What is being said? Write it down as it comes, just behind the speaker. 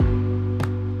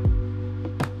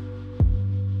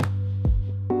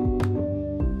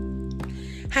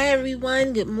Hi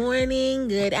everyone, good morning,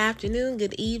 good afternoon,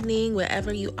 good evening,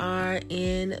 wherever you are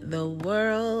in the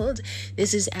world.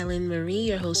 This is Ellen Marie,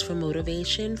 your host for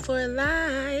Motivation for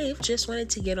Life. Just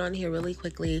wanted to get on here really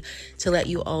quickly to let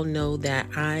you all know that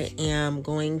I am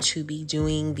going to be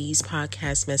doing these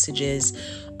podcast messages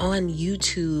on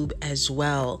YouTube as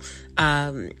well.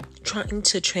 Trying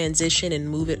to transition and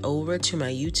move it over to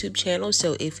my YouTube channel.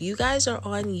 So if you guys are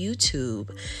on YouTube,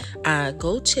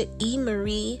 go to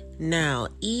eMarie Now,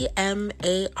 EMARIENOW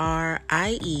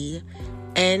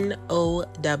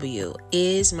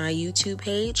is my YouTube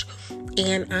page,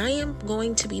 and I am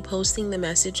going to be posting the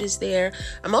messages there.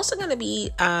 I'm also going to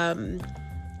be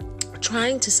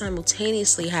trying to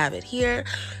simultaneously have it here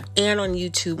and on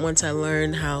YouTube once I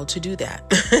learn how to do that.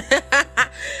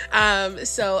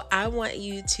 So I want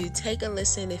you to take a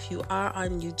listen if you are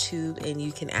on YouTube and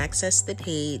you can access the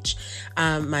page.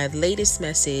 My latest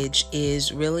message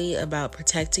is really about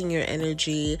protecting your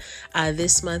energy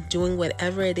this month, doing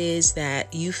whatever it is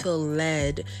that you feel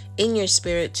led in your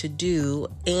spirit to do,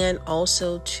 and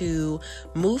also to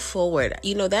move forward.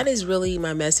 You know, that is really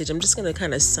my message. I'm just going to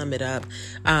kind of sum it up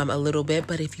a little bit,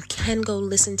 but if you can go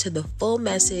listen to the full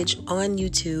message on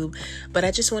YouTube. But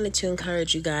I just wanted to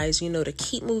encourage you guys, to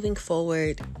keep moving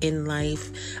forward in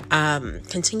life,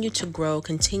 continue to grow,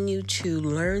 continue to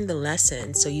learn the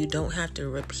lesson so you don't have to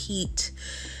repeat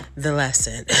the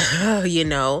lesson.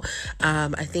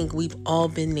 I think we've all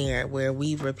been there where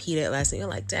we've repeated lesson. You're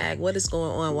like, dag, what is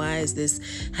going on? Why is this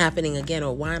happening again?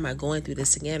 Or why am I going through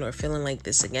this again? Or feeling like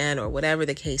this again? Or whatever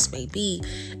the case may be.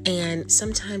 And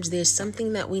sometimes there's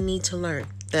something that we need to learn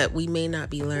that we may not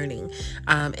be learning.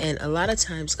 And a lot of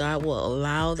times God will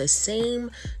allow the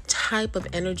same type of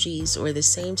energies or the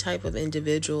same type of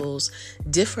individuals,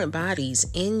 different bodies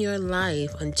in your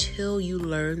life until you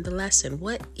learn the lesson.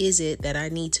 What is it that I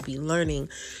need to be learning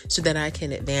so that I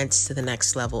can advance to the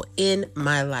next level in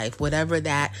my life, whatever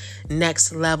that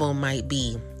next level might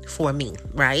be for me,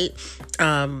 right?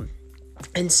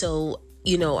 And so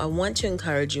I want to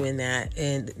encourage you in that.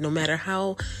 And no matter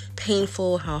how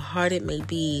painful, how hard it may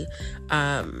be,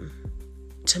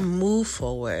 to move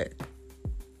forward,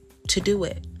 to do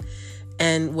it.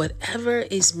 And whatever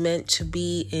is meant to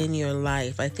be in your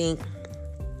life, I think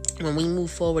when we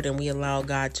move forward and we allow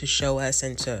God to show us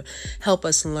and to help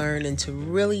us learn and to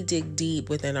really dig deep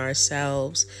within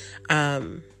ourselves,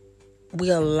 we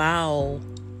allow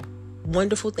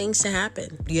wonderful things to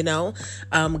happen,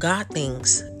 God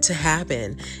things to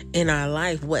happen in our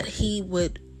life, what He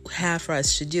would have for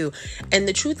us to do. And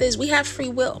the truth is, we have free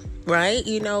will, right?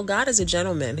 God is a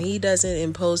gentleman. He doesn't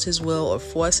impose His will or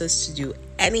force us to do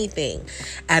anything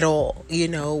at all.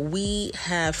 We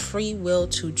have free will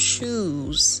to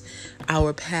choose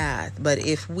our path. But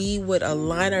if we would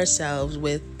align ourselves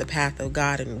with the path of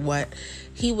God and what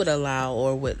He would allow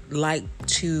or would like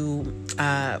to,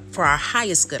 for our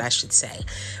highest good, I should say,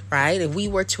 right? If we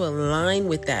were to align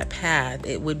with that path,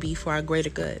 it would be for our greater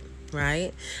good.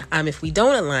 Right? If we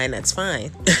don't align, that's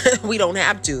fine. We don't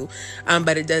have to.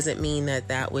 But it doesn't mean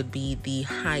that would be the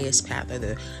highest path or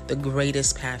the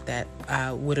greatest path that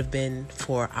would have been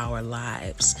for our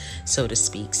lives, so to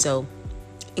speak. So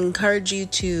encourage you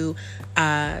to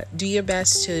do your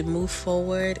best to move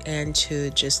forward and to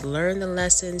just learn the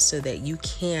lessons so that you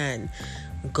can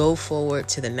go forward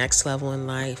to the next level in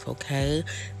life. Okay?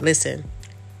 Listen,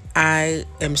 I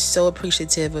am so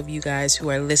appreciative of you guys who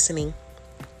are listening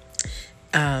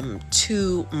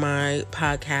to my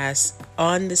podcast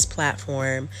on this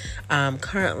platform.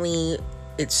 Currently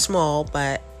it's small,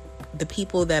 but the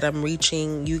people that I'm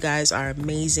reaching, you guys are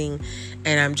amazing.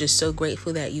 And I'm just so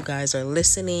grateful that you guys are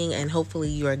listening, and hopefully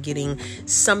you are getting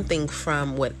something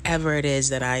from whatever it is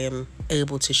that I am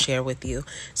able to share with you.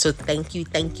 So thank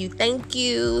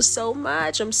you so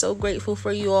much. I'm so grateful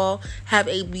for you all. Have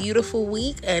a beautiful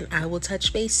week, and I will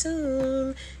touch base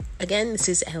soon. Again, this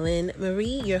is Ellen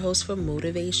Marie, your host for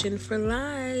Motivation for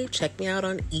Life. Check me out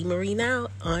on eMarie Now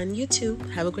on YouTube.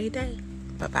 Have a great day.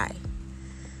 Bye-bye.